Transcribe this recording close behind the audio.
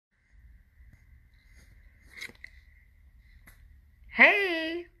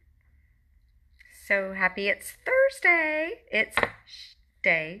so happy it's Thursday. It's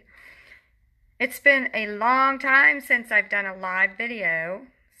day. It's been a long time since I've done a live video,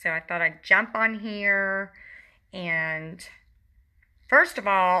 so I thought I'd jump on here. And first of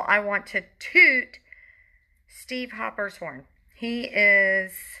all, I want to toot Steve Hopper's horn. He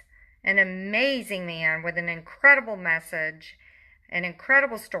is an amazing man with an incredible message, an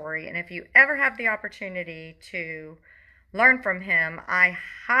incredible story, and if you ever have the opportunity to learn from him, I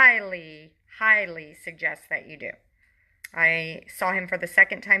highly suggest that you do. I saw him for the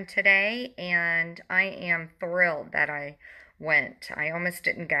second time today, and I am thrilled that I went. I almost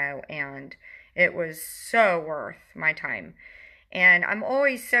didn't go, and it was so worth my time. And I'm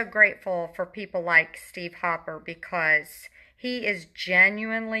always so grateful for people like Steve Hopper because he is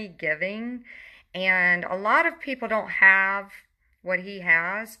genuinely giving, and a lot of people don't have what he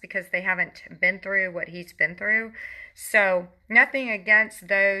has because they haven't been through what he's been through. So, nothing against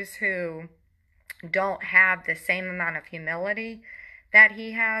those who don't have the same amount of humility that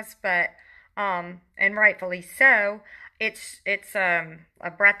he has, but and rightfully so. It's a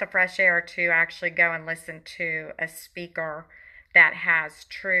breath of fresh air to actually go and listen to a speaker that has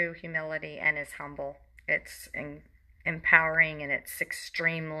true humility and is humble. It's empowering, and it's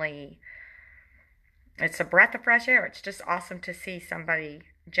a breath of fresh air. It's just awesome to see somebody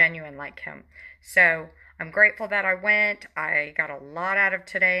genuine like him. So I'm grateful that I went. I got a lot out of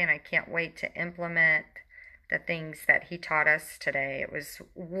today, and I can't wait to implement the things that he taught us today. It was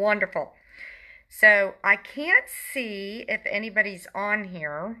wonderful. So I can't see if anybody's on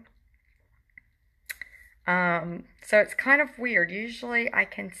here. So it's kind of weird. Usually I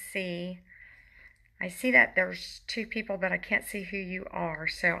see that there's two people, but I can't see who you are.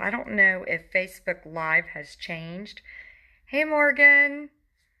 So I don't know if Facebook Live has changed. Hey, Morgan.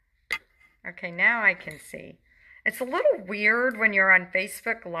 Okay, now I can see. It's a little weird when you're on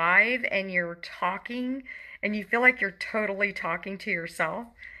Facebook Live and you're talking and you feel like you're totally talking to yourself.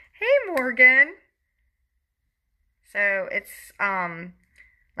 Hey, Morgan. So it's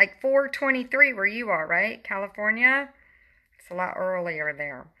like 4:23 where you are, right? California? It's a lot earlier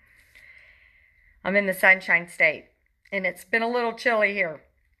there. I'm in the Sunshine State, and it's been a little chilly here.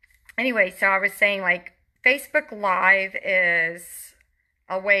 Anyway, so I was saying, like, Facebook Live is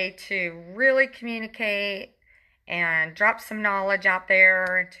a way to really communicate and drop some knowledge out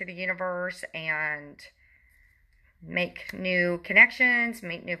there to the universe and make new connections,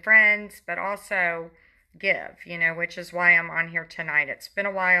 meet new friends, but also give, which is why I'm on here tonight. It's been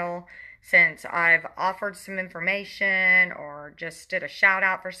a while since I've offered some information or just did a shout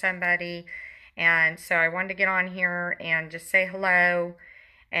out for somebody. And so I wanted to get on here and just say hello.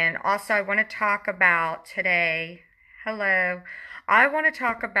 And also, I want to talk about today. Hello. I want to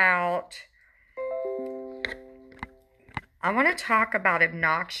talk about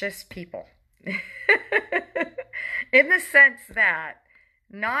obnoxious people. In the sense that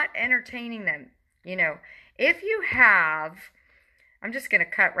not entertaining them. If you have, I'm just going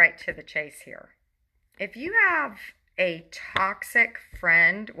to cut right to the chase here. If you have a toxic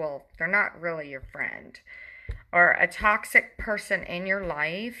friend, well, they're not really your friend, or a toxic person in your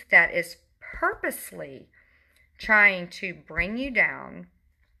life that is purposely trying to bring you down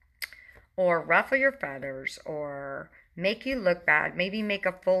or ruffle your feathers or make you look bad, maybe make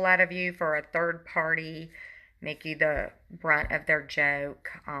a fool out of you for a third party, make you the brunt of their joke,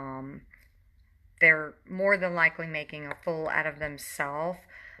 they're more than likely making a fool out of themselves,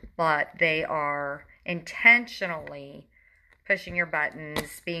 but they are intentionally pushing your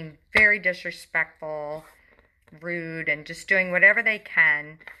buttons, being very disrespectful, rude, and just doing whatever they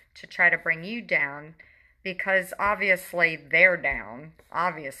can to try to bring you down, because obviously they're down,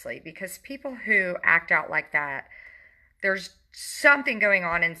 because people who act out like that, there's something going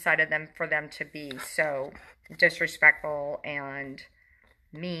on inside of them for them to be so disrespectful and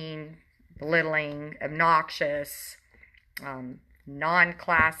mean, belittling, obnoxious,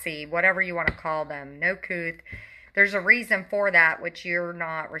 non-classy, whatever you want to call them, no couth. There's a reason for that, which you're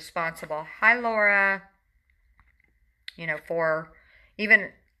not responsible. Hi, Laura. For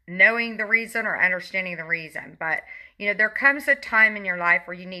even knowing the reason or understanding the reason. But, there comes a time in your life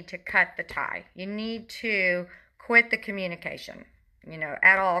where you need to cut the tie. You need to quit the communication,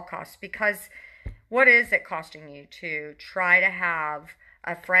 at all costs. Because what is it costing you to try to have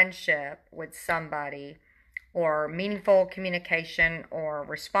a friendship with somebody, or meaningful communication or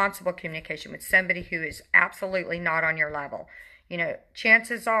responsible communication with somebody who is absolutely not on your level?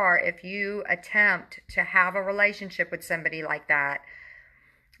 Chances are, if you attempt to have a relationship with somebody like that,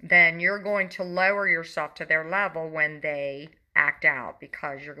 then you're going to lower yourself to their level when they act out,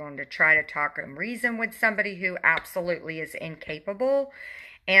 because you're going to try to talk and reason with somebody who absolutely is incapable.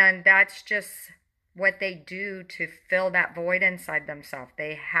 And that's just what they do to fill that void inside themselves.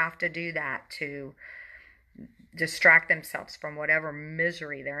 They have to do that to distract themselves from whatever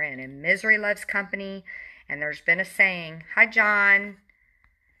misery they're in. And misery loves company. And there's been a saying, hi, John.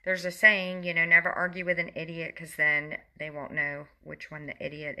 There's a saying, never argue with an idiot because then they won't know which one the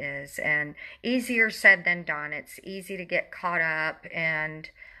idiot is. And easier said than done. It's easy to get caught up, and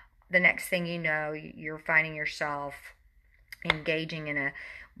the next thing you know, you're finding yourself engaging in a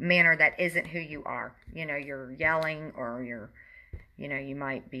manner that isn't who you are. You're yelling, or they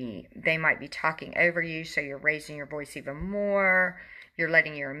might be talking over you, so you're raising your voice even more. You're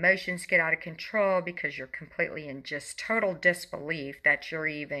letting your emotions get out of control because you're completely in just total disbelief that you're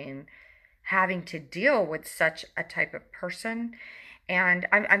even having to deal with such a type of person. And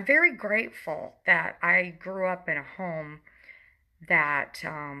I'm very grateful that I grew up in a home that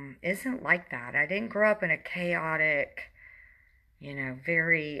isn't like that. I didn't grow up in a chaotic,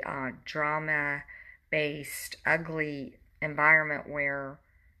 very drama-based, ugly environment where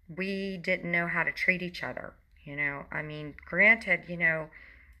we didn't know how to treat each other. Granted,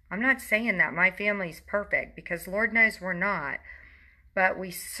 I'm not saying that my family's perfect, because Lord knows we're not, but we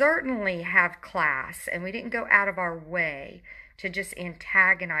certainly have class, and we didn't go out of our way to just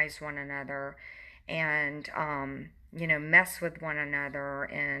antagonize one another and, mess with one another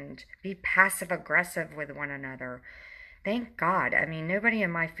and be passive aggressive with one another. Thank God. Nobody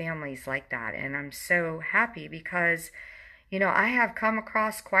in my family's like that, and I'm so happy because, I have come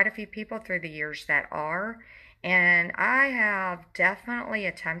across quite a few people through the years that are. And I have definitely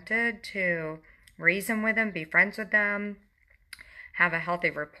attempted to reason with them, be friends with them, have a healthy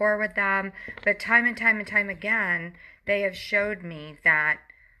rapport with them. But time and time and time again, they have showed me that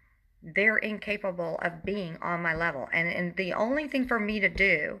they're incapable of being on my level. And the only thing for me to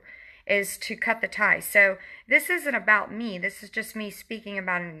do is to cut the ties. So this isn't about me. This is just me speaking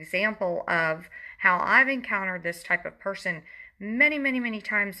about an example of how I've encountered this type of person many, many, many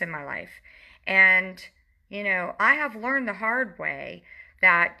times in my life. And I have learned the hard way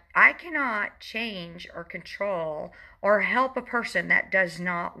that I cannot change or control or help a person that does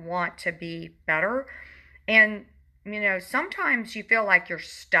not want to be better. And, sometimes you feel like you're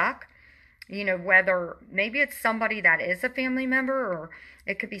stuck, whether maybe it's somebody that is a family member, or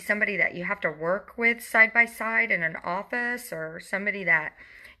it could be somebody that you have to work with side by side in an office, or somebody that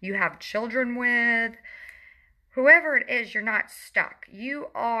you have children with. Whoever it is, you're not stuck. You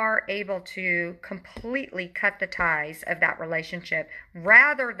are able to completely cut the ties of that relationship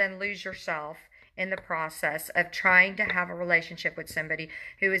rather than lose yourself in the process of trying to have a relationship with somebody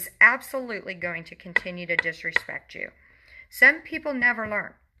who is absolutely going to continue to disrespect you. Some people never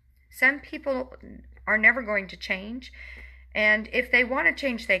learn. Some people are never going to change. And if they want to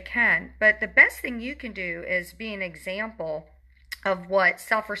change, they can. But the best thing you can do is be an example of what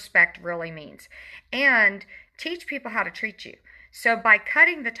self-respect really means. And teach people how to treat you. So by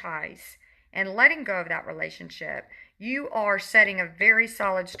cutting the ties and letting go of that relationship, you are setting a very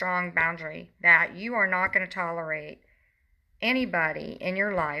solid, strong boundary that you are not going to tolerate anybody in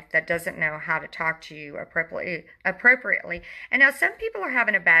your life that doesn't know how to talk to you appropriately. And now some people are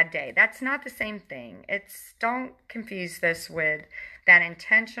having a bad day. That's not the same thing. Don't confuse this with that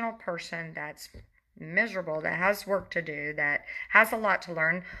intentional person that's miserable, that has work to do, that has a lot to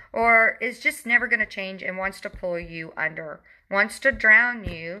learn, or is just never going to change and wants to pull you under, wants to drown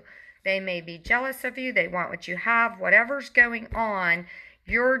you. They may be jealous of you. They want what you have. Whatever's going on,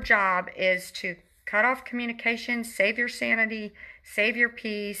 your job is to cut off communication, save your sanity, save your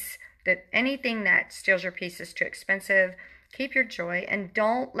peace. That anything that steals your peace is too expensive. Keep your joy, and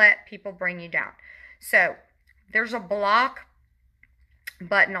don't let people bring you down. So there's a block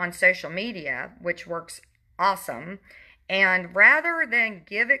button on social media, which works awesome. And rather than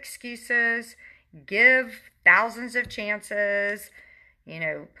give excuses, give thousands of chances,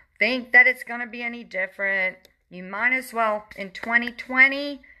 think that it's going to be any different, you might as well, in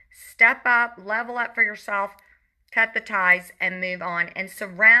 2020, step up, level up for yourself, cut the ties, and move on. And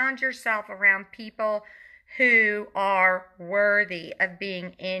surround yourself around people who are worthy of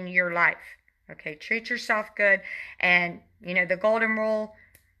being in your life. Okay, treat yourself good. And, the golden rule,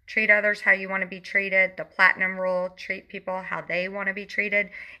 treat others how you want to be treated. The platinum rule, treat people how they want to be treated.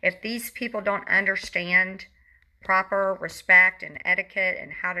 If these people don't understand proper respect and etiquette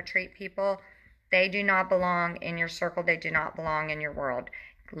and how to treat people, they do not belong in your circle. They do not belong in your world.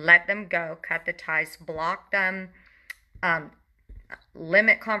 Let them go. Cut the ties. Block them.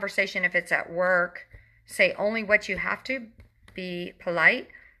 Limit conversation if it's at work. Say only what you have to. Be polite.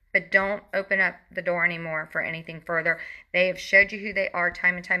 But don't open up the door anymore for anything further. They have showed you who they are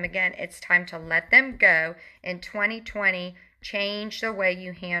time and time again. It's time to let them go. In 2020, change the way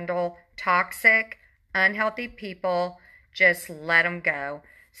you handle toxic, Unhealthy people, just let them go.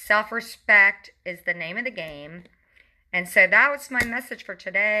 Self-respect is the name of the game. And so that was my message for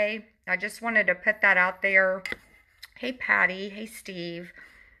today. I just wanted to put that out there. Hey, Patty. Hey, Steve.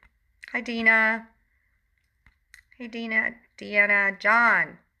 Hi, Dina. Hey, Dina, Deanna,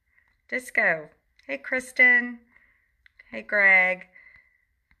 John, Disco. Hey, Kristen. Hey, Greg.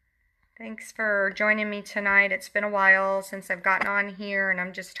 Thanks for joining me tonight. It's been a while since I've gotten on here, and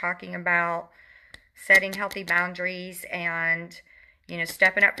I'm just talking about setting healthy boundaries and,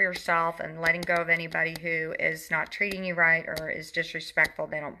 stepping up for yourself and letting go of anybody who is not treating you right or is disrespectful.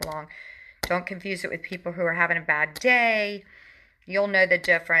 They don't belong. Don't confuse it with people who are having a bad day. You'll know the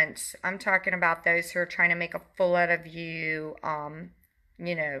difference. I'm talking about those who are trying to make a fool out of you,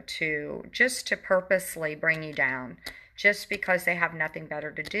 to purposely bring you down just because they have nothing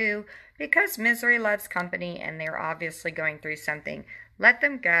better to do, because misery loves company and they're obviously going through something. Let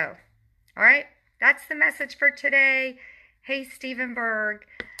them go. All right? That's the message for today. Hey, Stephen Berg.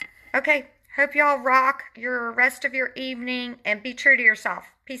 Okay, hope y'all rock your rest of your evening and be true to yourself.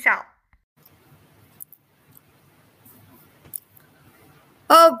 Peace out.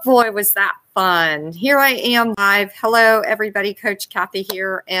 Oh boy, was that fun. Here I am live. Hello, everybody. Coach Kathy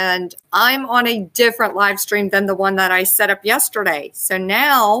here. And I'm on a different live stream than the one that I set up yesterday. So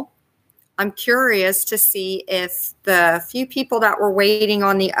now I'm curious to see if the few people that were waiting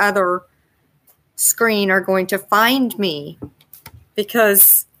on the other screen are going to find me,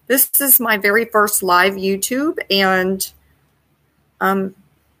 because this is my very first live YouTube, and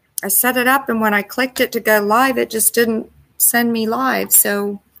I set it up, and when I clicked it to go live, it just didn't send me live.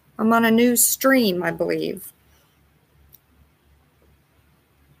 So I'm on a new stream, I believe.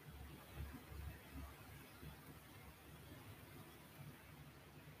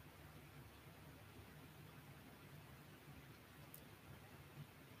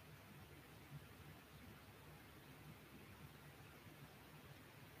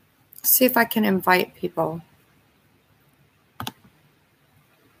 See if I can invite people.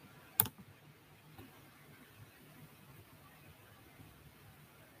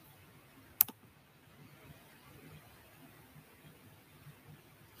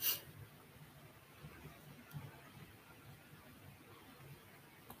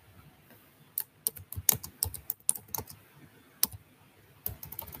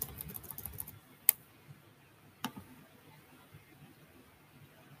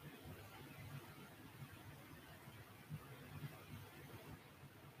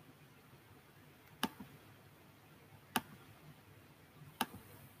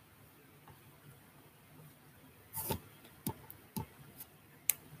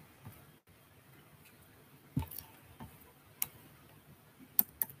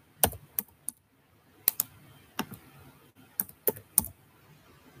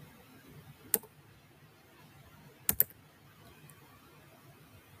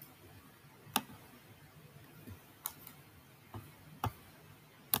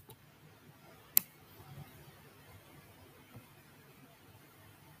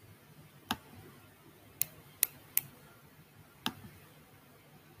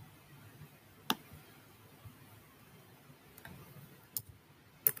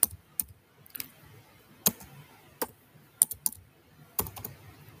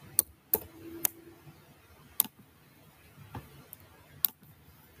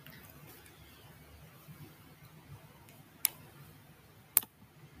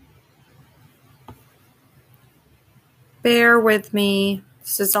 Bear with me.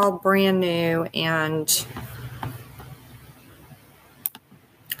 This is all brand new, and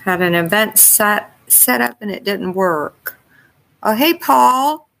had an event set up and it didn't work. Oh, hey,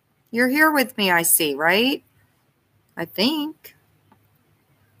 Paul. You're here with me, I see, right? I think.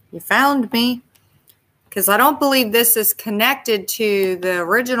 You found me. Because I don't believe this is connected to the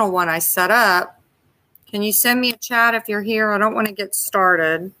original one I set up. Can you send me a chat if you're here? I don't want to get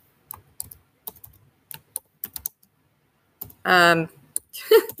started.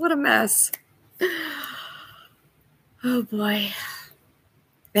 What a mess. Oh boy.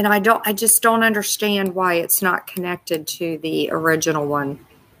 And I just don't understand why it's not connected to the original one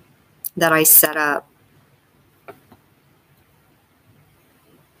that I set up.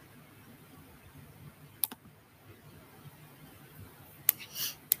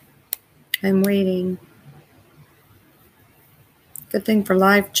 I'm waiting. Good thing for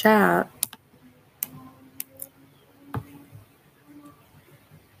live chat.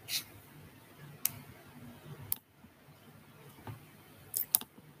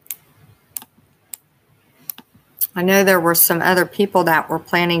 I know there were some other people that were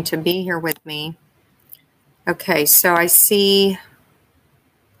planning to be here with me. Okay, so I see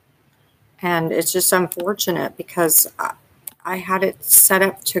And it's just unfortunate because I had it set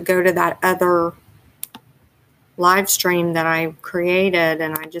up to go to that other live stream that I created,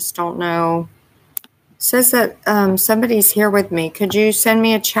 and I just don't know. It says that somebody's here with me. Could you send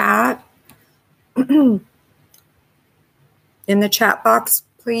me a chat in the chat box,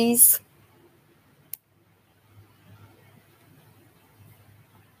 please?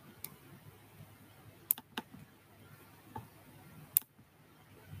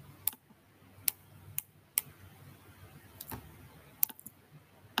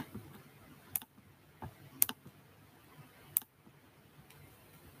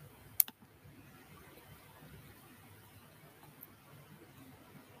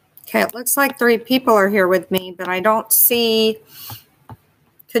 Okay, it looks like 3 people are here with me, but I don't see.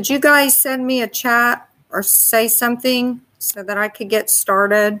 Could you guys send me a chat or say something so that I could get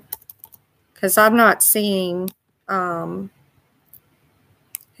started? Because I'm not seeing who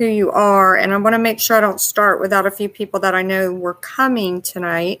you are, and I want to make sure I don't start without a few people that I know were coming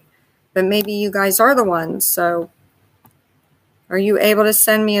tonight, but maybe you guys are the ones. So are you able to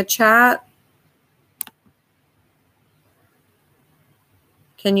send me a chat?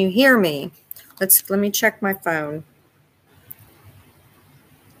 Can you hear me? Let me check my phone.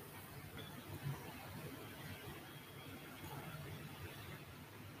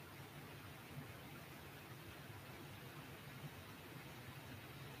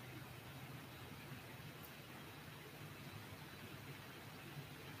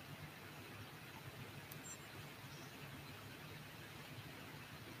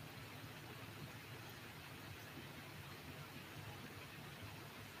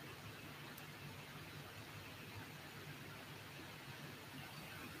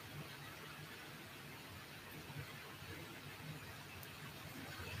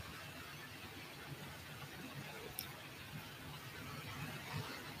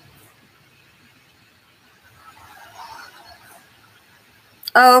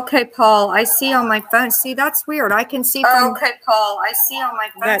 Oh, okay, Paul. I see on my phone. See, that's weird. I can see from. Okay, Paul. I see on my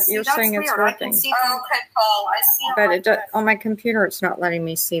phone. That you're saying it's working. Okay, Paul. I see. But it on my computer, it's not letting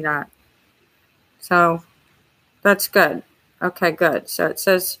me see that. So that's good. Okay, good. So it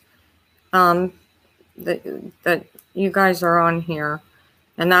says that you guys are on here,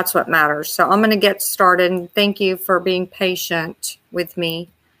 and that's what matters. So I'm going to get started. And thank you for being patient with me.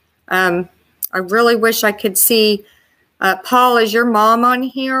 I really wish I could see. Paul, is your mom on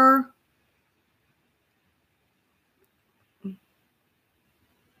here?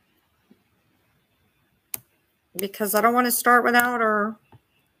 Because I don't want to start without her.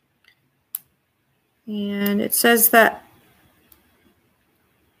 And it says that.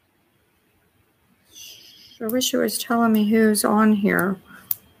 I wish it was telling me who's on here.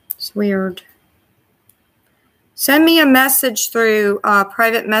 It's weird. Send me a message through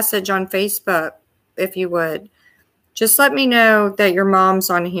private message on Facebook, if you would. Just let me know that your mom's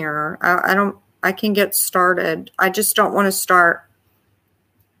on here. I can get started. I just don't want to start.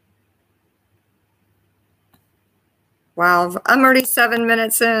 Wow, I'm already 7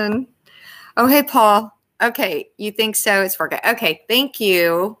 minutes in. Oh, hey, Paul. Okay, you think so? It's working. Okay, thank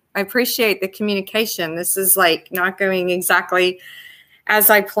you. I appreciate the communication. This is like not going exactly as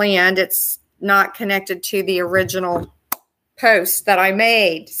I planned. It's not connected to the original post that I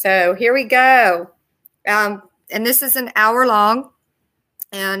made. So here we go. And this is an hour long,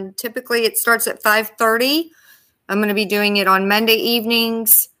 and typically it starts at 5:30. I'm going to be doing it on Monday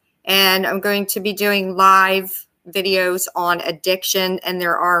evenings, and I'm going to be doing live videos on addiction, and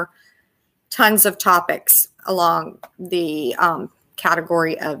there are tons of topics along the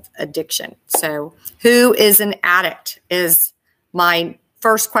category of addiction. So who is an addict is my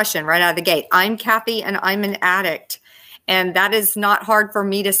first question right out of the gate. I'm Kathy, and I'm an addict, and that is not hard for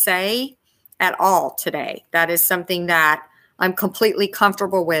me to say at all today. That is something that I'm completely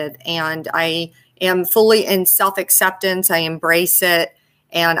comfortable with, and I am fully in self-acceptance. I embrace it,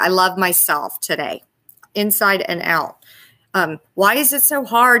 and I love myself today, inside and out. Why is it so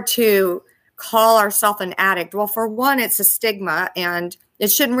hard to call ourselves an addict? Well, for one, it's a stigma, and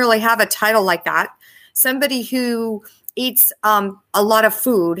it shouldn't really have a title like that. Somebody who eats a lot of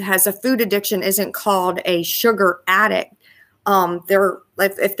food, has a food addiction, isn't called a sugar addict.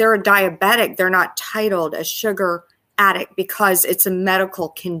 If they're a diabetic, they're not titled a sugar addict because it's a medical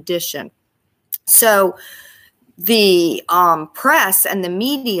condition. So the press and the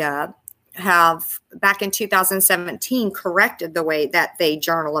media have, back in 2017, corrected the way that they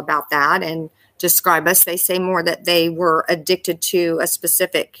journal about that and describe us. They say more that they were addicted to a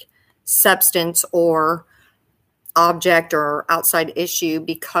specific substance or object or outside issue,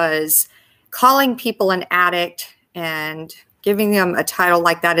 because calling people an addict and giving them a title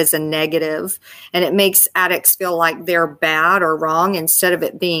like that is a negative, and it makes addicts feel like they're bad or wrong instead of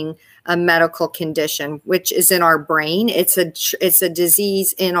it being a medical condition, which is in our brain. It's a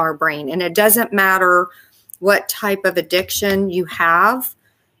disease in our brain, and it doesn't matter what type of addiction you have.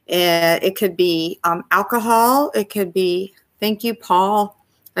 It could be alcohol. It could be, thank you, Paul.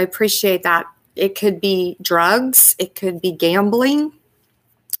 I appreciate that. It could be drugs. It could be gambling.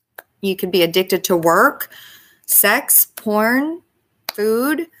 You could be addicted to work, sex, porn,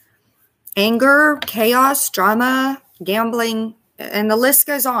 food, anger, chaos, drama, gambling, and the list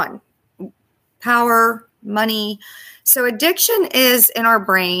goes on. Power, money. So addiction is in our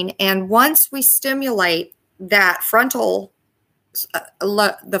brain, and once we stimulate that the frontal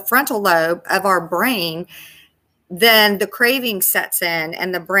lobe of our brain, then the craving sets in,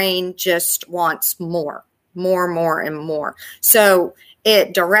 and the brain just wants more, and more. So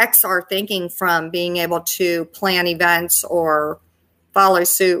it directs our thinking from being able to plan events or follow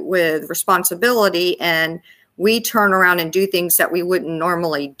suit with responsibility, and we turn around and do things that we wouldn't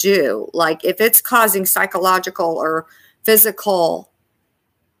normally do. Like if it's causing psychological or physical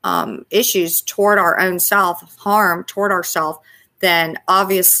issues toward our own self, harm toward ourselves, then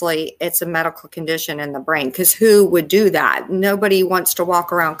obviously it's a medical condition in the brain, because who would do that? Nobody wants to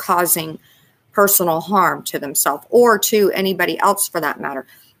walk around causing personal harm to themselves or to anybody else for that matter.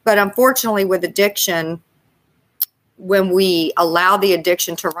 But unfortunately with addiction, when we allow the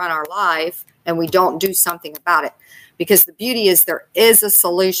addiction to run our life and we don't do something about it, because the beauty is there is a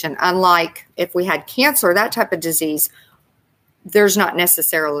solution. Unlike if we had cancer, that type of disease, there's not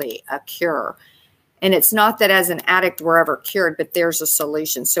necessarily a cure. And it's not that as an addict we're ever cured, but there's a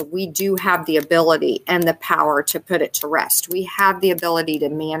solution. So we do have the ability and the power to put it to rest. We have the ability to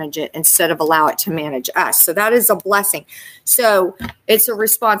manage it instead of allow it to manage us. So that is a blessing. So it's a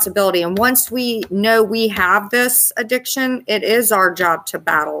responsibility. And once we know we have this addiction, it is our job to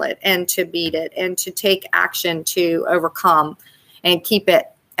battle it and to beat it and to take action to overcome and keep it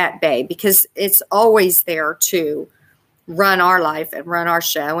at bay, because it's always there to run our life and run our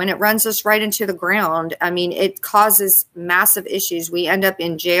show, and it runs us right into the ground. I mean, it causes massive issues. We end up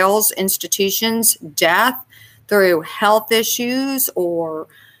in jails, institutions, death through health issues, or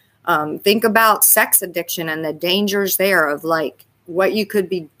think about sex addiction and the dangers there of like what you could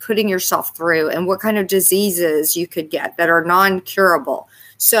be putting yourself through and what kind of diseases you could get that are non-curable.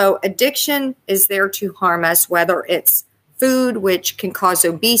 So addiction is there to harm us, whether it's food, which can cause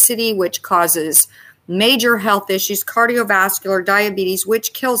obesity, which causes major health issues, cardiovascular, diabetes,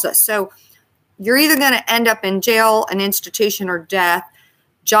 which kills us. So you're either going to end up in jail, an institution, or death,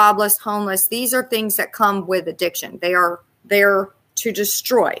 jobless, homeless. These are things that come with addiction. They are there to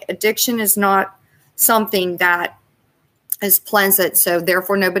destroy. Addiction is not something that is pleasant, so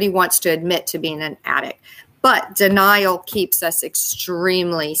therefore nobody wants to admit to being an addict. But denial keeps us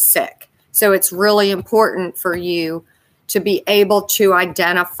extremely sick. So it's really important for you to be able to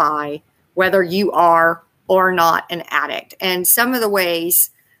identify whether you are or not an addict. And some of the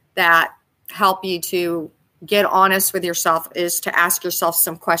ways that help you to get honest with yourself is to ask yourself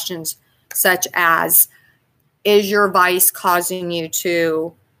some questions such as, is your vice causing you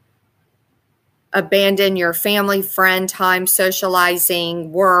to abandon your family, friend time,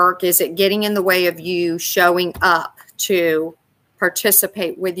 socializing, work? Is it getting in the way of you showing up to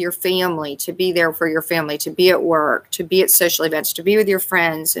participate with your family, to be there for your family, to be at work, to be at social events, to be with your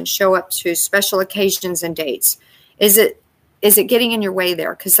friends and show up to special occasions and dates? Is it getting in your way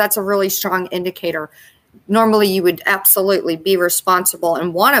there? Because that's a really strong indicator. Normally you would absolutely be responsible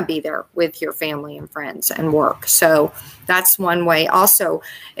and want to be there with your family and friends and work. So that's one way. Also,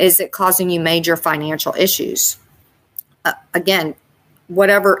 is it causing you major financial issues? Again,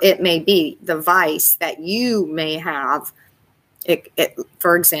 whatever it may be, the vice that you may have,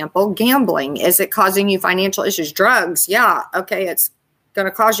 for example, gambling. Is it causing you financial issues? Drugs, yeah, okay, it's going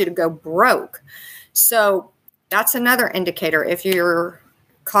to cause you to go broke. So that's another indicator. If you're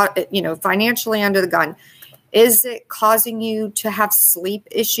caught, financially under the gun, is it causing you to have sleep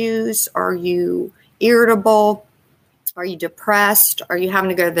issues? Are you irritable? Are you depressed? Are you having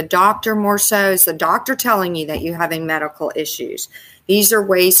to go to the doctor more so? Is the doctor telling you that you're having medical issues? These are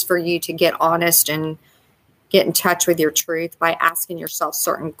ways for you to get honest and get in touch with your truth by asking yourself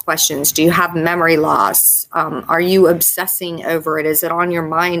certain questions. Do you have memory loss? Are you obsessing over it? Is it on your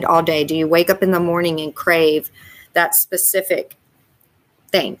mind all day? Do you wake up in the morning and crave that specific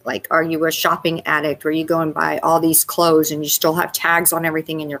thing? Like, are you a shopping addict? Are you going to buy all these clothes and you still have tags on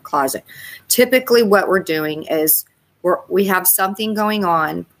everything in your closet? Typically what we're doing is we have something going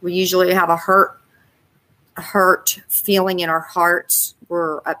on. We usually have a hurt feeling in our hearts.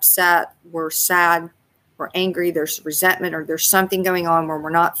 We're upset. We're sad. we're angry, there's resentment, or there's something going on where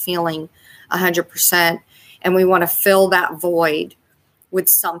we're not feeling 100%. And we want to fill that void with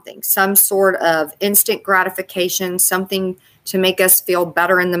something, some sort of instant gratification, something to make us feel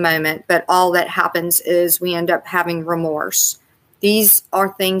better in the moment. But all that happens is we end up having remorse. These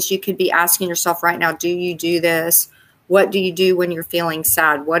are things you could be asking yourself right now. Do you do this? What do you do when you're feeling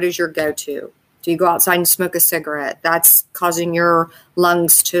sad? What is your go-to? Do you go outside and smoke a cigarette? That's causing your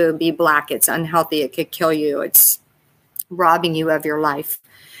lungs to be black. It's unhealthy. It could kill you. It's robbing you of your life.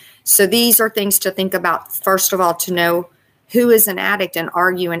 So these are things to think about. First of all, to know who is an addict and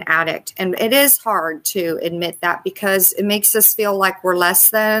are you an addict? And it is hard to admit that because it makes us feel like we're less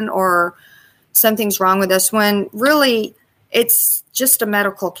than or something's wrong with us when really it's just a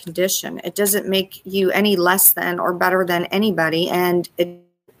medical condition. It doesn't make you any less than or better than anybody. And it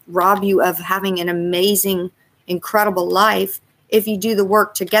rob you of having an amazing, incredible life if you do the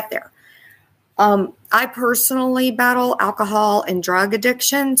work to get there. I personally battle alcohol and drug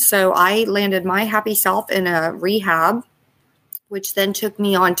addiction. So I landed my happy self in a rehab, which then took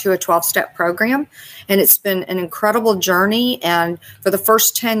me on to a 12-step program. And it's been an incredible journey. And for the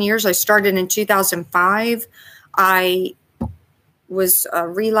first 10 years, I started in 2005. I was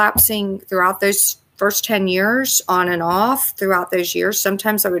relapsing throughout those first 10 years, on and off throughout those years.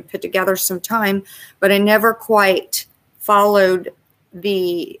 Sometimes I would put together some time, but I never quite followed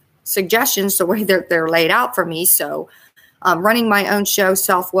the suggestions the way that they're laid out for me. So running my own show,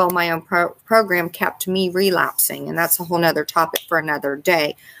 Self-Will, my own program, kept me relapsing. And that's a whole nother topic for another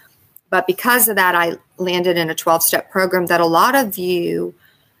day. But because of that, I landed in a 12-step program that a lot of you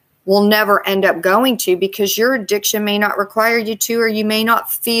will never end up going to because your addiction may not require you to, or you may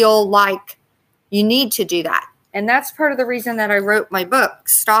not feel like you need to do that. And that's part of the reason that I wrote my book,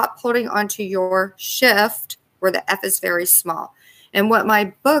 Stop Holding Onto Your Shift, where the F is very small. And what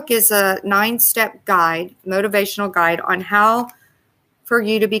my book is a 9-step guide, motivational guide on how for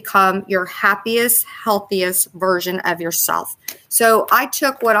you to become your happiest, healthiest version of yourself. So I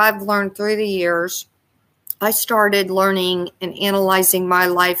took what I've learned through the years. I started learning and analyzing my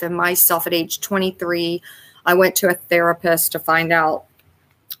life and myself at age 23. I went to a therapist to find out,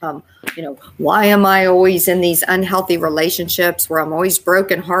 why am I always in these unhealthy relationships where I'm always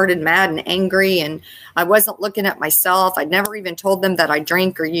brokenhearted, mad, and angry? And I wasn't looking at myself. I'd never even told them that I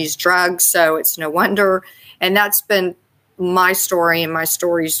drink or use drugs. So it's no wonder. And that's been my story, and my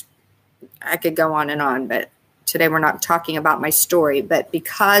stories, I could go on, but today we're not talking about my story. But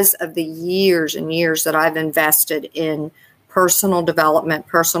because of the years and years that I've invested in personal development,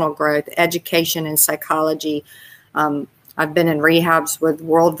 personal growth, education, and psychology, I've been in rehabs with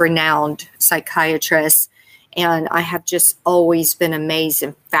world-renowned psychiatrists, and I have just always been amazed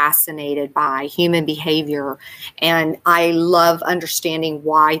and fascinated by human behavior. And I love understanding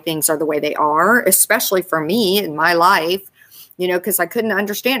why things are the way they are, especially for me in my life, because I couldn't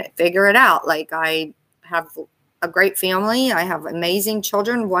understand it, figure it out. Like, I have a great family. I have amazing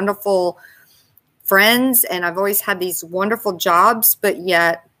children, wonderful friends, and I've always had these wonderful jobs, but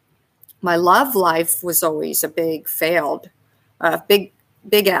yet my love life was always a big F.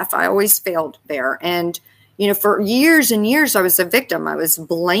 I always failed there. And, for years and years, I was a victim. I was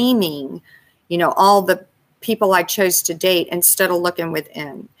blaming, all the people I chose to date instead of looking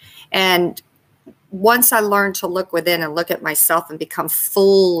within. And once I learned to look within and look at myself and become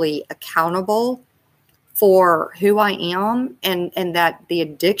fully accountable for who I am and that the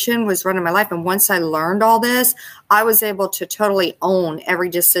addiction was running my life. And once I learned all this, I was able to totally own every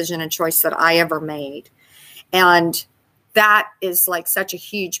decision and choice that I ever made. And that is like such a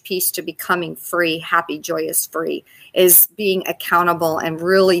huge piece to becoming free, happy, joyous, free, is being accountable and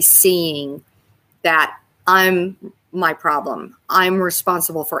really seeing that I'm my problem. I'm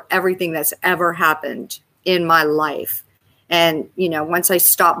responsible for everything that's ever happened in my life. And, once I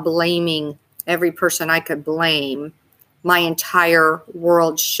stopped blaming every person I could blame, my entire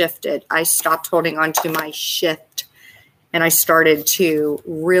world shifted. I stopped holding on to my shift, and I started to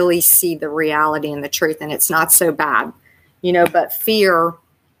really see the reality and the truth. And it's not so bad, but fear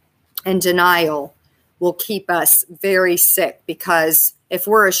and denial will keep us very sick, because if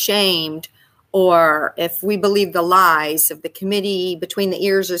we're ashamed, or if we believe the lies of the committee between the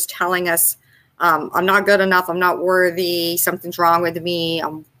ears is telling us, I'm not good enough, I'm not worthy, something's wrong with me,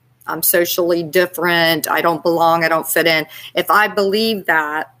 I'm socially different, I don't belong, I don't fit in. If I believe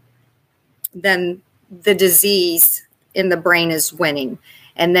that, then the disease in the brain is winning.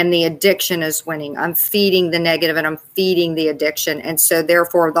 And then the addiction is winning. I'm feeding the negative and I'm feeding the addiction. And so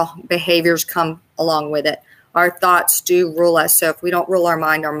therefore the behaviors come along with it. Our thoughts do rule us. So if we don't rule our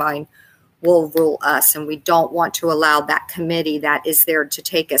mind will rule us. And we don't want to allow that committee that is there to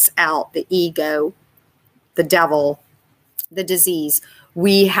take us out, the ego, the devil, the disease.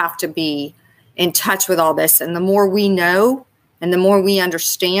 We have to be in touch with all this. And the more we know and the more we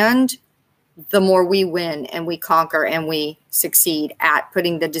understand, the more we win and we conquer and we succeed at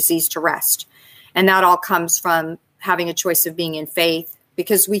putting the disease to rest. And that all comes from having a choice of being in faith,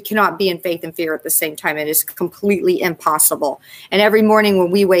 because we cannot be in faith and fear at the same time. It is completely impossible. And every morning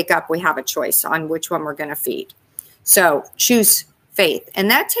when we wake up, we have a choice on which one we're going to feed. So choose faith. And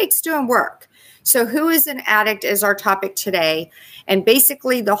that takes doing work. So who is an addict is our topic today. And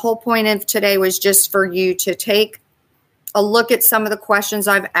basically the whole point of today was just for you to take a look at some of the questions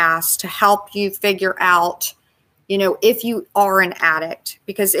I've asked to help you figure out, if you are an addict.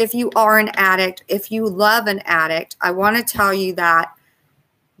 Because if you are an addict, if you love an addict, I want to tell you that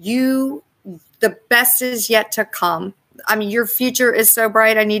the best is yet to come. I mean, your future is so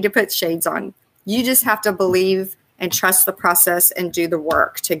bright. I need to put shades on. You just have to believe and trust the process and do the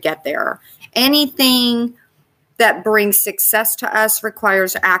work to get there. Anything that brings success to us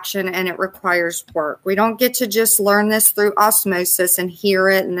requires action and it requires work. We don't get to just learn this through osmosis and hear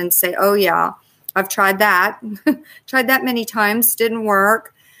it and then say, oh yeah, I've tried that. Tried that many times, didn't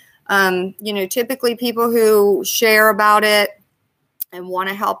work. Typically people who share about it and want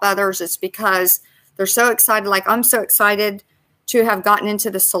to help others, it's because they're so excited. Like, I'm so excited to have gotten into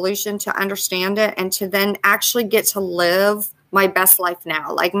the solution, to understand it, and to then actually get to live my best life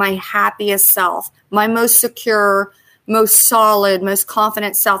now, like my happiest self, my most secure, most solid, most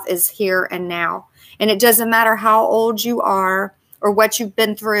confident self is here and now. And it doesn't matter how old you are or what you've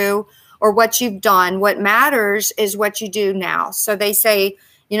been through or what you've done. What matters is what you do now. So they say,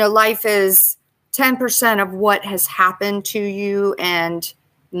 life is 10% of what has happened to you and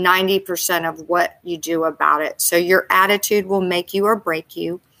 90% of what you do about it. So your attitude will make you or break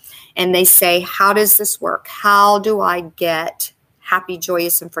you. And they say, how does this work? How do I get happy,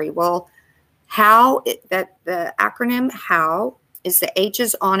 joyous, and free? Well, the acronym HOW is the H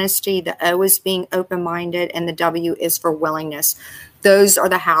is honesty, the O is being open-minded, and the W is for willingness. Those are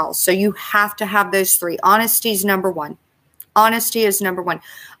the hows. So you have to have those three. Honesty is number one. Honesty is number one.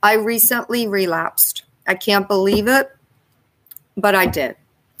 I recently relapsed. I can't believe it, but I did.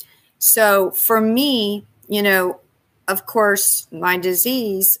 So for me, of course, my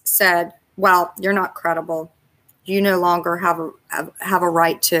disease said, well, you're not credible. You no longer have a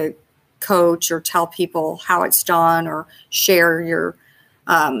right to coach or tell people how it's done or share your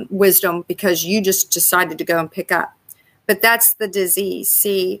wisdom because you just decided to go and pick up. But that's the disease.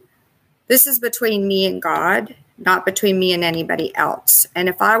 See, this is between me and God, not between me and anybody else. And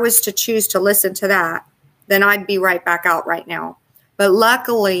if I was to choose to listen to that, then I'd be right back out right now. But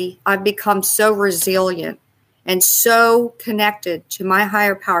luckily, I've become so resilient and so connected to my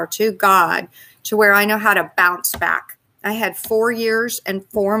higher power, to God, to where I know how to bounce back. I had 4 years and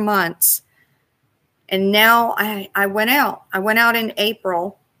 4 months. And now I went out. I went out in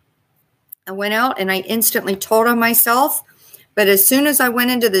April. I went out and I instantly told on myself. But as soon as I went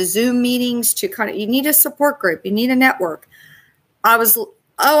into the Zoom meetings you need a support group, you need a network.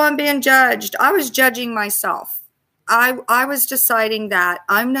 I'm being judged. I was judging myself. I was deciding that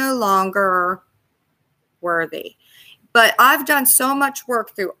I'm no longer worthy. But I've done so much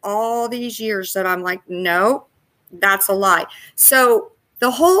work through all these years that I'm like, no, that's a lie. So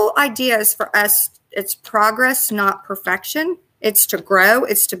the whole idea is for us, it's progress, not perfection. It's to grow.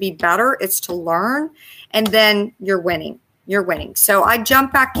 It's to be better. It's to learn. And then you're winning. You're winning. So I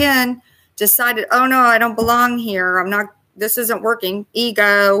jumped back in, decided, oh no, I don't belong here. This isn't working.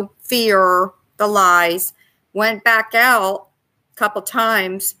 Ego, fear, the lies. Went back out a couple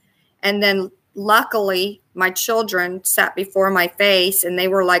times. And then luckily my children sat before my face and they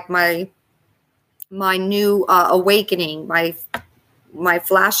were like my new awakening, my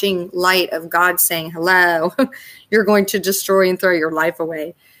flashing light of God saying, hello, you're going to destroy and throw your life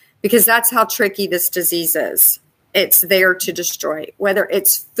away. Because that's how tricky this disease is. It's there to destroy, whether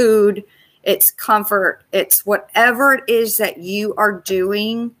it's food, it's comfort, it's whatever it is that you are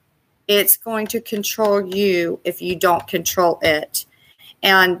doing, it's going to control you if you don't control it.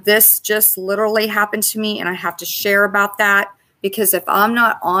 And this just literally happened to me, and I have to share about that because if I'm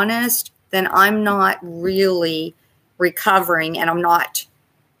not honest, then I'm not really recovering and I'm not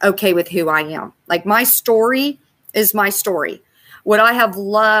okay with who I am. Like, my story is my story. Would I have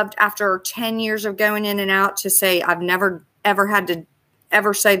loved after 10 years of going in and out to say I've never ever had to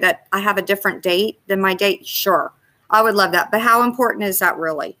ever say that I have a different date than my date? Sure, I would love that. But how important is that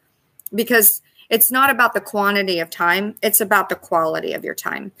really? Because It's not about the quantity of time. It's about the quality of your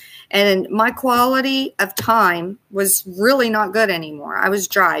time. And my quality of time was really not good anymore. I was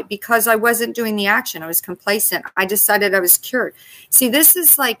dry because I wasn't doing the action. I was complacent. I decided I was cured. See, this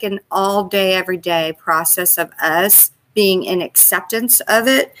is like an all day, every day process of us being in acceptance of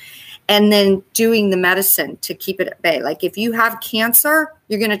it and then doing the medicine to keep it at bay. Like if you have cancer,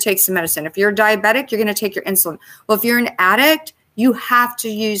 you're going to take some medicine. If you're diabetic, you're going to take your insulin. Well, if you're an addict, you have to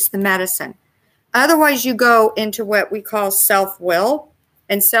use the medicine. Otherwise, you go into what we call self-will,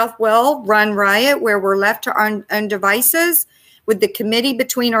 and self-will run riot where we're left to our own devices with the committee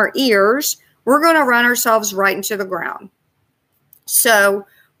between our ears. We're going to run ourselves right into the ground. So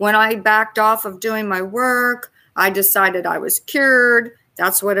when I backed off of doing my work, I decided I was cured.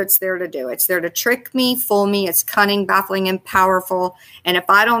 That's what it's there to do. It's there to trick me, fool me. It's cunning, baffling, and powerful. And if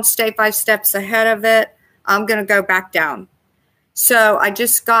I don't stay 5 steps ahead of it, I'm going to go back down. So I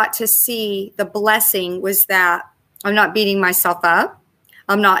just got to see the blessing was that I'm not beating myself up.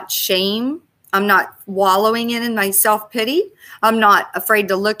 I'm not shame. I'm not wallowing in my self-pity. I'm not afraid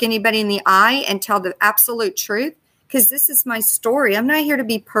to look anybody in the eye and tell the absolute truth because this is my story. I'm not here to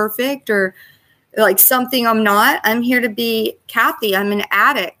be perfect or like something I'm not. I'm here to be Kathy. I'm an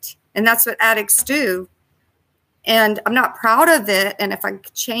addict, and that's what addicts do. And I'm not proud of it. And if I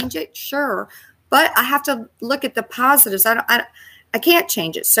could change it, sure. But I have to look at the positives. I can't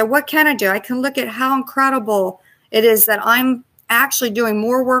change it. So what can I do? I can look at how incredible it is that I'm actually doing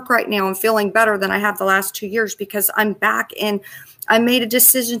more work right now and feeling better than I have the last 2 years because I'm back in. I made a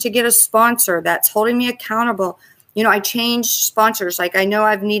decision to get a sponsor that's holding me accountable. You know, I changed sponsors. Like I know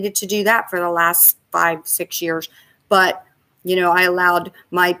I've needed to do that for the last 5-6 years, but you know, I allowed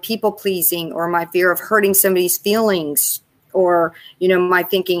my people pleasing or my fear of hurting somebody's feelings or, you know, my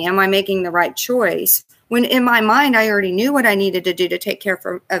thinking, am I making the right choice? When in my mind, I already knew what I needed to do to take care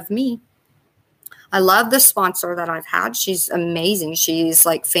of me. I love the sponsor that I've had. She's amazing. She's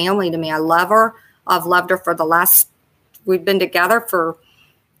like family to me. I love her. I've loved her for we've been together for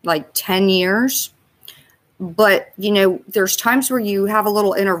like 10 years. But, you know, there's times where you have a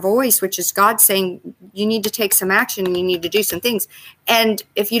little inner voice, which is God saying you need to take some action and you need to do some things. And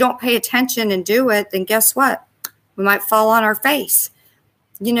if you don't pay attention and do it, then guess what? We might fall on our face.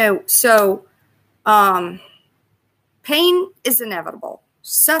 You know, so pain is inevitable.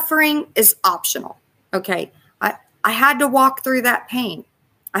 Suffering is optional. Okay. I had to walk through that pain.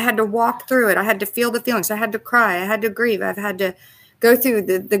 I had to walk through it. I had to feel the feelings. I had to cry. I had to grieve. I've had to go through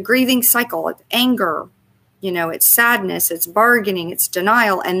the grieving cycle. It's anger. You know, it's sadness, it's bargaining, it's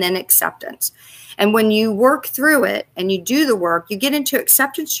denial, and then acceptance. And when you work through it and you do the work, you get into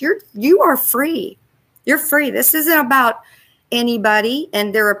acceptance, you are free. You're free. This isn't about anybody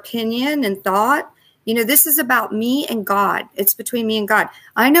and their opinion and thought. You know, this is about me and God. It's between me and God.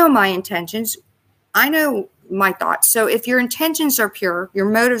 I know my intentions. I know my thoughts. So if your intentions are pure, your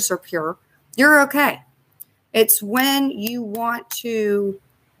motives are pure, you're okay. It's when you want to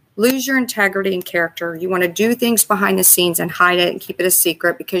lose your integrity and character. You want to do things behind the scenes and hide it and keep it a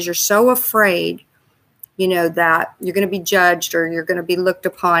secret because you're so afraid, you know, that you're going to be judged or you're going to be looked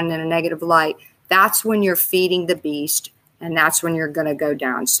upon in a negative light. That's when you're feeding the beast, and that's when you're going to go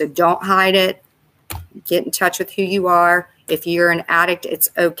down. So don't hide it. Get in touch with who you are. If you're an addict,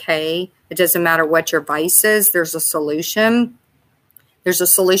 it's okay. It doesn't matter what your vice is. There's a solution. There's a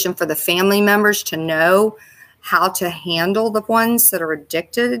solution for the family members to know how to handle the ones that are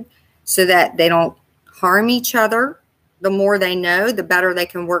addicted so that they don't harm each other. The more they know, the better they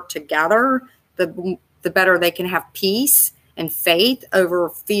can work together, the better they can have peace and faith over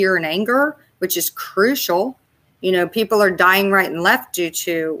fear and anger, which is crucial. You know, people are dying right and left due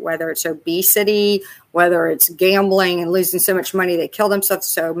to whether it's obesity, whether it's gambling and losing so much money they kill themselves,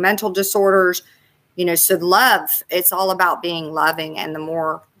 so mental disorders, you know, so love, it's all about being loving, and the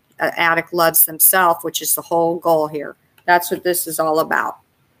more addict loves themselves, which is the whole goal here. That's what this is all about.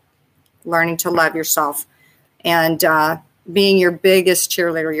 Learning to love yourself and being your biggest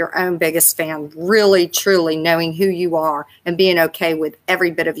cheerleader, your own biggest fan, really, truly knowing who you are and being okay with every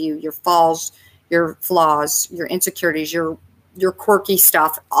bit of you, your falls, your flaws, your insecurities, your quirky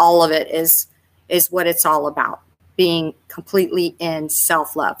stuff. All of it is what it's all about. Being completely in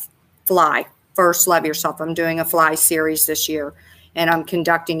self-love. Fly. First, love yourself. I'm doing a fly series this year. And I'm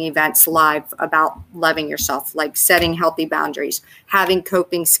conducting events live about loving yourself, like setting healthy boundaries, having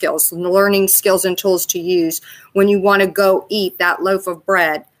coping skills, learning skills and tools to use. When you want to go eat that loaf of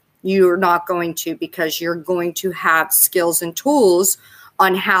bread, you're not going to, because you're going to have skills and tools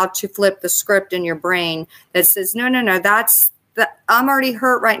on how to flip the script in your brain that says, no, I'm already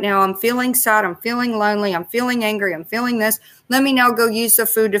hurt right now. I'm feeling sad. I'm feeling lonely. I'm feeling angry. I'm feeling this. Let me now go use the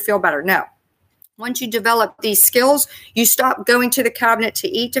food to feel better. No. Once you develop these skills, you stop going to the cabinet to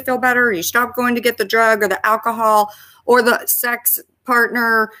eat to feel better. You stop going to get the drug or the alcohol or the sex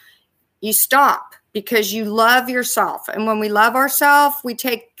partner. You stop because you love yourself. And when we love ourselves, we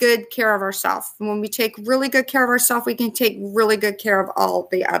take good care of ourselves. And when we take really good care of ourselves, we can take really good care of all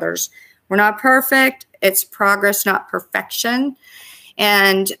the others. We're not perfect. It's progress, not perfection.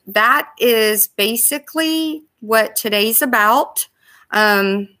 And that is basically what today's about.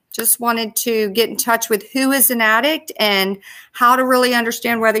 Just wanted to get in touch with who is an addict and how to really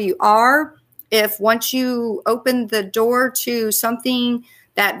understand whether you are. If once you open the door to something,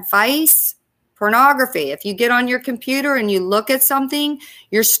 that vice, pornography, if you get on your computer and you look at something,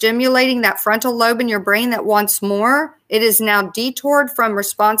 you're stimulating that frontal lobe in your brain that wants more. It is now detoured from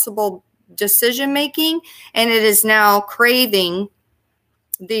responsible decision making, and it is now craving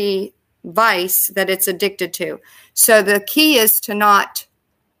the vice that it's addicted to. So the key is to not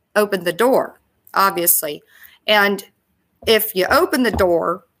open the door, obviously. And if you open the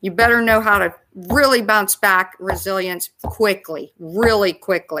door, you better know how to really bounce back resilience quickly, really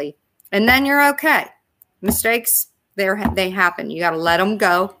quickly. And then you're okay. Mistakes, they happen. You got to let them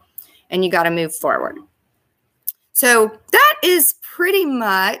go and you got to move forward. So that is pretty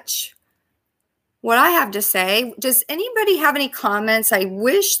much what I have to say. Does anybody have any comments? I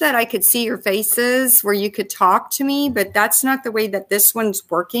wish that I could see your faces where you could talk to me, but that's not the way that this one's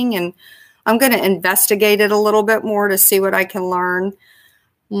working. And I'm going to investigate it a little bit more to see what I can learn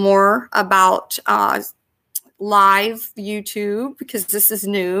more about live YouTube, because this is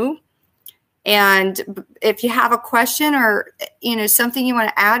new. And if you have a question or, something you want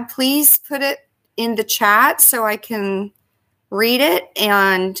to add, please put it in the chat so I can read it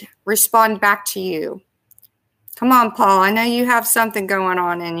and respond back to you. Come on, Paul. I know you have something going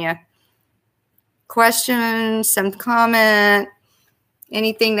on in you. Question, some comment,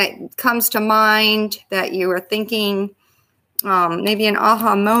 anything that comes to mind that you are thinking, maybe an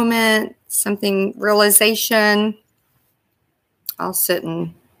aha moment, something, realization. I'll sit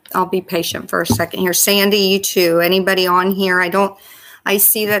and I'll be patient for a second here. Sandy, you too. Anybody on here? I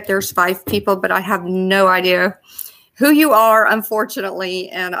see that there's 5 people, but I have no idea who you are, unfortunately,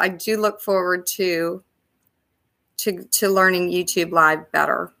 and I do look forward to learning YouTube Live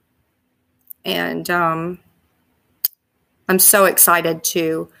better. And I'm so excited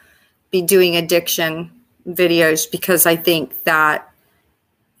to be doing addiction videos because I think that,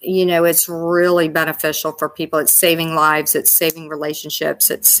 it's really beneficial for people. It's saving lives, it's saving relationships,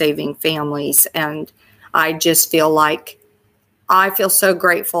 it's saving families. And I just feel so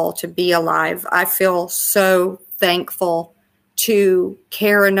grateful to be alive. I feel so thankful to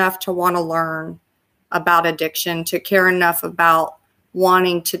care enough to want to learn about addiction, to care enough about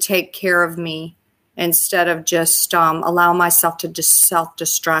wanting to take care of me instead of just allow myself to just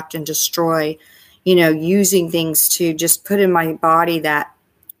self-destruct and destroy, using things to just put in my body that,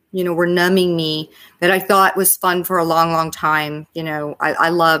 were numbing me, that I thought was fun for a long, long time. I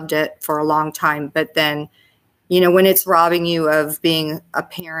loved it for a long time, but then, when it's robbing you of being a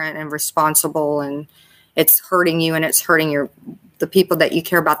parent and responsible, and it's hurting you and it's hurting the people that you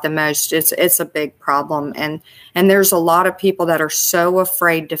care about the most, it's a big problem. And there's a lot of people that are so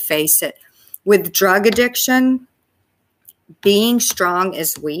afraid to face it. With drug addiction, being strong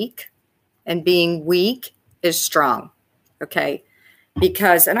is weak and being weak is strong. Okay.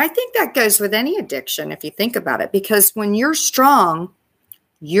 And I think that goes with any addiction, if you think about it, because when you're strong,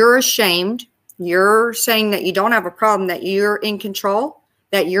 you're ashamed. You're saying that you don't have a problem, that you're in control,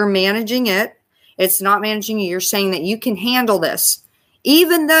 that you're managing it. It's not managing you. You're saying that you can handle this,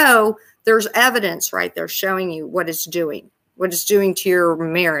 even though there's evidence right there showing you what it's doing to your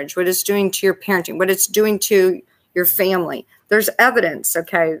marriage, what it's doing to your parenting, what it's doing to your family. There's evidence,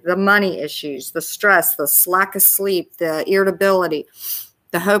 okay? The money issues, the stress, the lack of sleep, the irritability,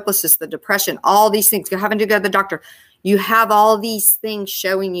 the hopelessness, the depression, all these things. You're having to go to the doctor. You have all these things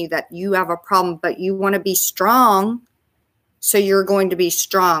showing you that you have a problem, but you want to be strong. So you're going to be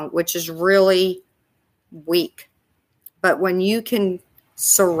strong, which is really weak. But when you can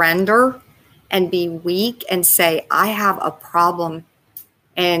surrender and be weak and say, I have a problem,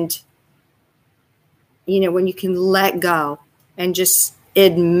 and, when you can let go and just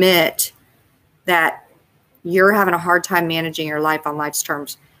admit that you're having a hard time managing your life on life's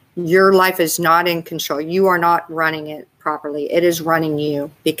terms. Your life is not in control. You are not running it properly. It is running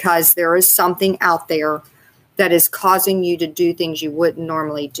you, because there is something out there that is causing you to do things you wouldn't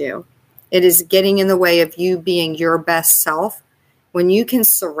normally do. It is getting in the way of you being your best self. When you can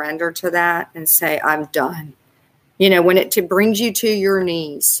surrender to that and say, I'm done, when it brings you to your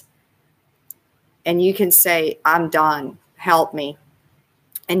knees and you can say, I'm done, help me.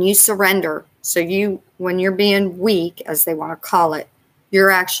 And you surrender So when you're being weak, as they want to call it, you're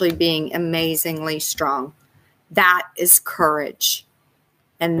actually being amazingly strong. That is courage.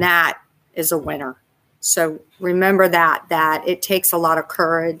 And that is a winner. So remember that it takes a lot of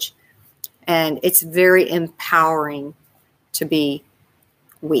courage, and it's very empowering to be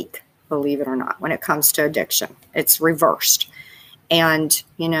weak, believe it or not, when it comes to addiction. It's reversed. And,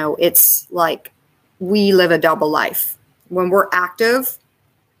 it's like we live a double life. When we're active,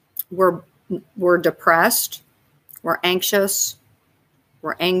 we're depressed, we're anxious,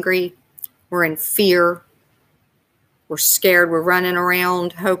 we're angry, we're in fear, we're scared, we're running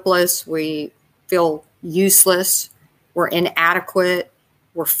around hopeless, we feel useless, we're inadequate,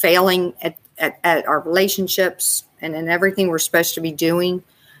 we're failing at our relationships and in everything we're supposed to be doing.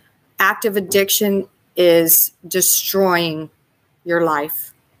 Active addiction is destroying your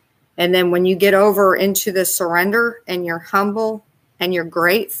life. And then when you get over into the surrender and you're humble and you're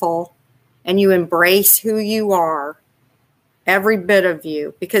grateful and you embrace who you are, every bit of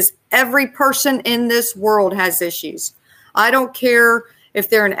you, because every person in this world has issues. I don't care if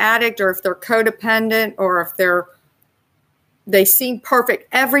they're an addict or if they're codependent or if they seem perfect.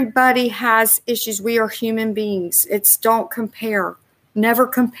 Everybody has issues. We are human beings. Don't compare. Never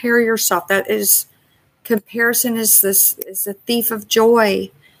compare yourself. Comparison is a thief of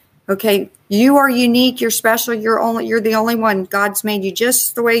joy. Okay, you are unique. You're special. You're the only one. God's made you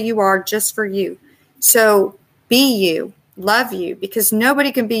just the way you are, just for you. So be you. Love you, because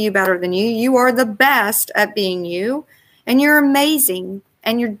nobody can be you better than you. You are the best at being you, and you're amazing.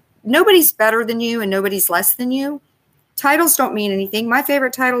 And nobody's better than you, and nobody's less than you. Titles don't mean anything. My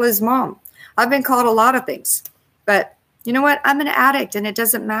favorite title is mom. I've been called a lot of things, but you know what? I'm an addict, and it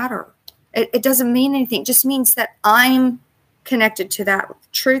doesn't matter. It doesn't mean anything. It just means that I'm connected to that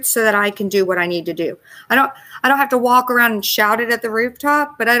truth so that I can do what I need to do. I don't have to walk around and shout it at the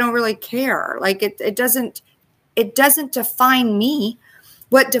rooftop, but I don't really care. Like it doesn't define me.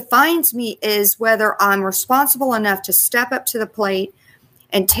 What defines me is whether I'm responsible enough to step up to the plate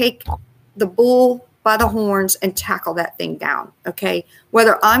and take the bull by the horns and tackle that thing down. Okay.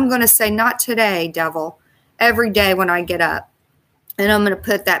 Whether I'm going to say, not today, devil, every day when I get up, and I'm going to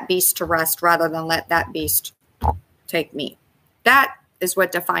put that beast to rest rather than let that beast take me. That is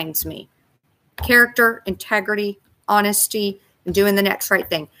what defines me. Character, integrity, honesty, and doing the next right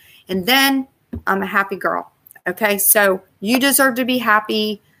thing. And then I'm a happy girl. Okay. So you deserve to be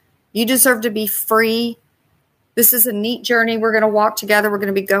happy. You deserve to be free. This is a neat journey. We're going to walk together. We're going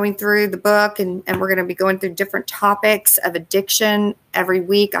to be going through the book, and we're going to be going through different topics of addiction every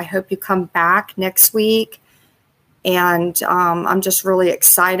week. I hope you come back next week. And I'm just really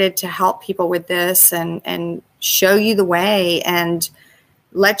excited to help people with this and show you the way and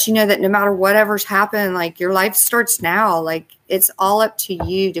let you know that no matter whatever's happened, like your life starts now. Like it's all up to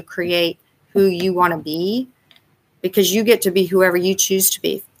you to create who you want to be, because you get to be whoever you choose to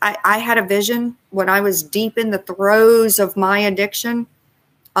be. I had a vision when I was deep in the throes of my addiction.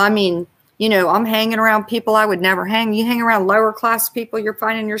 I mean, I'm hanging around people I would never hang. You hang around lower class people, you're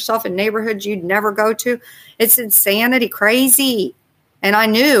finding yourself in neighborhoods you'd never go to. It's insanity, crazy. And I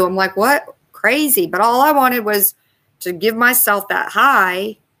knew, I'm like, what? Crazy. But all I wanted was to give myself that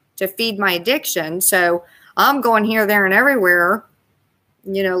high to feed my addiction. So I'm going here, there, and everywhere,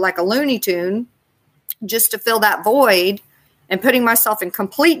 like a Looney Tune, just to fill that void, and putting myself in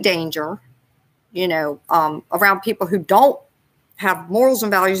complete danger, around people who don't have morals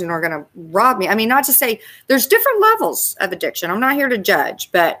and values and are going to rob me. I mean, not to say there's different levels of addiction. I'm not here to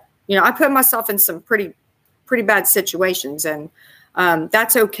judge, but I put myself in some pretty bad situations, and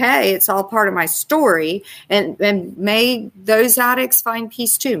that's okay. It's all part of my story. And may those addicts find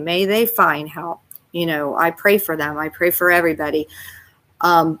peace too. May they find help. I pray for them. I pray for everybody.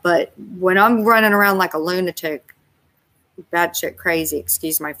 But when I'm running around like a lunatic, batshit crazy,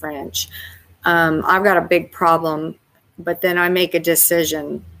 excuse my French, I've got a big problem. But then I make a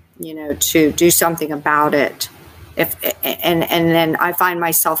decision, to do something about it. And then I find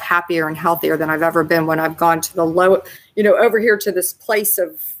myself happier and healthier than I've ever been when I've gone to the low, over here to this place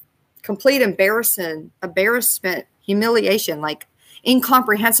of complete embarrassment, humiliation, like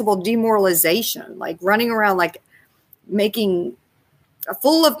incomprehensible demoralization, like running around, like making a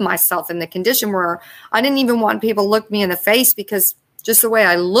fool of myself in the condition where I didn't even want people to look me in the face because just the way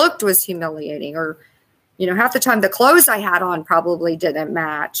I looked was humiliating, or half the time the clothes I had on probably didn't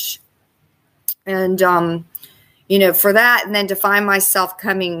match. And, for that, and then to find myself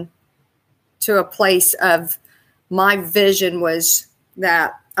coming to a place of my vision was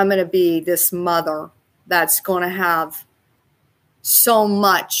that I'm going to be this mother that's going to have so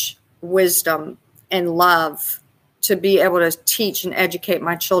much wisdom and love to be able to teach and educate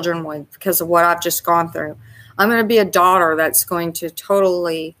my children with because of what I've just gone through. I'm going to be a daughter that's going to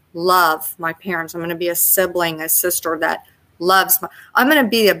totally love my parents. I'm going to be a sibling, a sister that loves I'm going to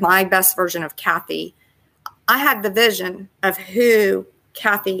be my best version of Kathy. I had the vision of who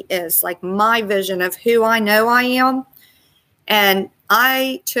Kathy is, like my vision of who I know I am. And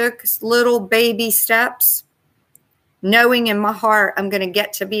I took little baby steps, knowing in my heart I'm going to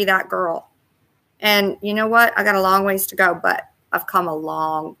get to be that girl. And you know what? I got a long ways to go, but I've come a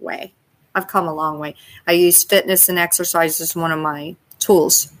long way. I've come a long way. I use fitness and exercise as one of my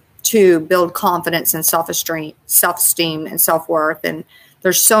tools to build confidence and self-esteem and self-worth. And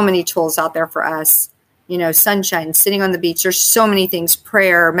there's so many tools out there for us. You know, sunshine, sitting on the beach. There's so many things,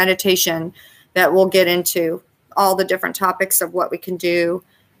 prayer, meditation, that we'll get into all the different topics of what we can do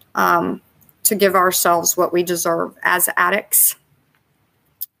to give ourselves what we deserve as addicts.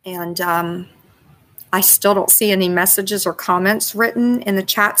 And I still don't see any messages or comments written in the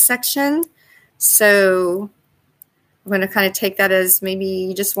chat section. So I'm going to kind of take that as maybe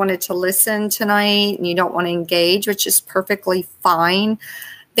you just wanted to listen tonight and you don't want to engage, which is perfectly fine.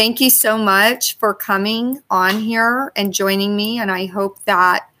 Thank you so much for coming on here and joining me. And I hope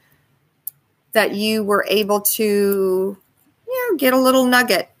that you were able to, get a little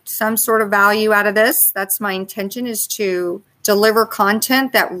nugget, some sort of value out of this. That's my intention, is to deliver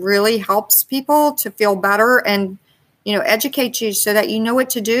content that really helps people to feel better and, educate you so that you know what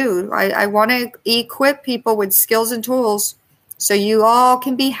to do. I want to equip people with skills and tools so you all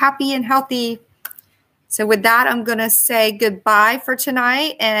can be happy and healthy. So with that, I'm going to say goodbye for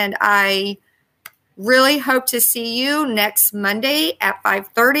tonight. And I really hope to see you next Monday at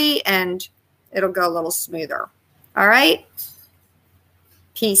 5:30, and it'll go a little smoother. All right.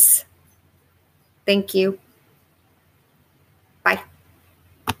 Peace. Thank you. Bye.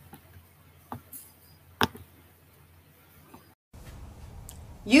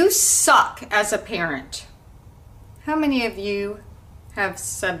 You suck as a parent. How many of you have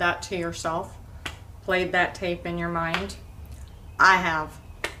said that to yourself? Played that tape in your mind? I have.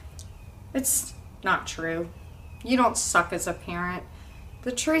 It's not true. You don't suck as a parent.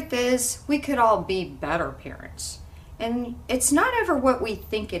 The truth is, we could all be better parents. And it's not ever what we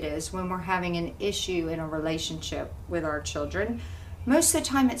think it is when we're having an issue in a relationship with our children. Most of the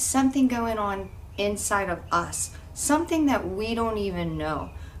time, it's something going on inside of us, something that we don't even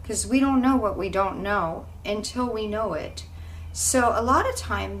know, because we don't know what we don't know until we know it. So a lot of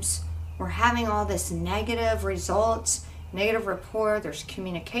times, we're having all this negative results, negative rapport, there's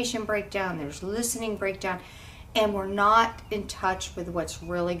communication breakdown, there's listening breakdown, and we're not in touch with what's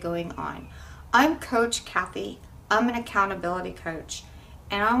really going on. I'm Coach Kathy. I'm an accountability coach,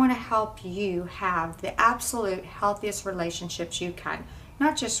 and I want to help you have the absolute healthiest relationships you can,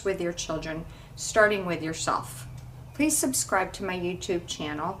 not just with your children, starting with yourself. Please subscribe to my YouTube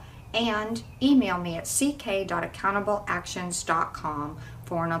channel and email me at ck.accountableactions.com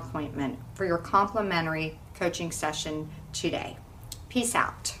for an appointment for your complimentary coaching session today. Peace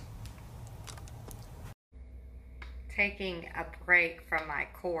out. Taking a break from my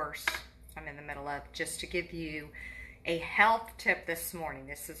course I'm in the middle of, just to give you a health tip this morning.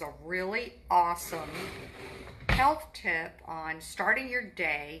 This is a really awesome health tip on starting your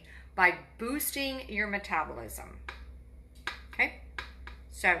day by boosting your metabolism. Okay,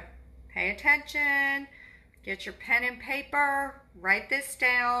 so pay attention, get your pen and paper, write this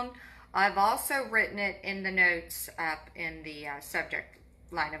down. I've also written it in the notes up in the subject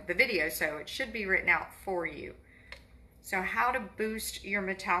line of the video, so it should be written out for you. So how to boost your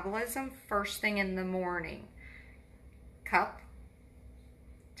metabolism first thing in the morning. Cup,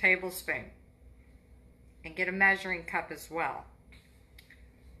 tablespoon, and get a measuring cup as well.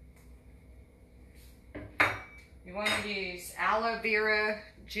 You want to use aloe vera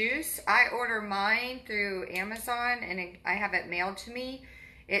juice. I order mine through Amazon and I have it mailed to me.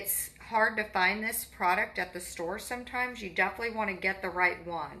 It's hard to find this product at the store sometimes. You definitely want to get the right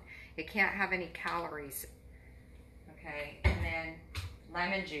one. It can't have any calories. Okay, and then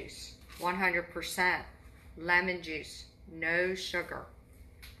lemon juice, 100% lemon juice, no sugar,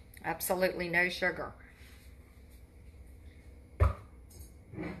 absolutely no sugar.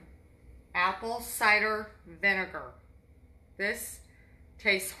 Apple cider vinegar. This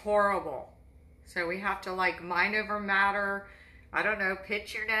tastes horrible, so we have to mind over matter. I don't know,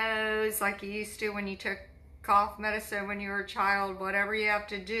 pitch your nose like you used to when you took cough medicine when you were a child. Whatever you have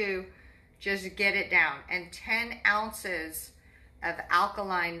to do, just get it down. And 10 ounces of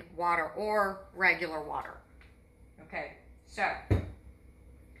alkaline water or regular water. Okay, so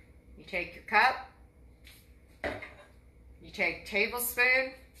you take your cup, you take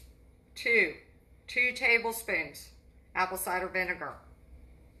tablespoon, two 2 tablespoons apple cider vinegar,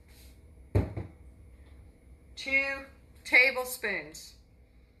 2 tablespoons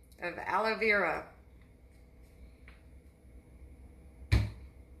of aloe vera,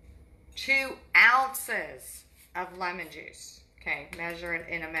 2 ounces of lemon juice. Okay, measure it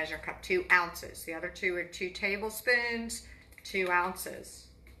in a measuring cup, 2 ounces. The other 2 are 2 tablespoons, 2 ounces.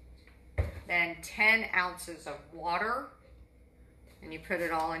 Then 10 ounces of water, and you put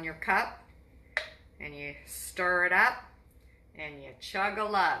it all in your cup, and you stir it up, and you chug a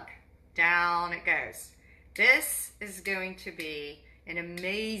lug. Down it goes. This is going to be an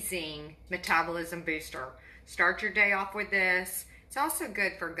amazing metabolism booster. Start your day off with this. It's also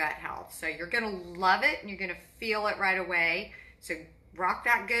good for gut health. So you're going to love it and you're going to feel it right away. So rock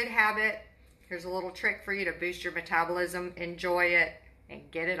that good habit. Here's a little trick for you to boost your metabolism. Enjoy it and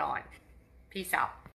get it on. Peace out.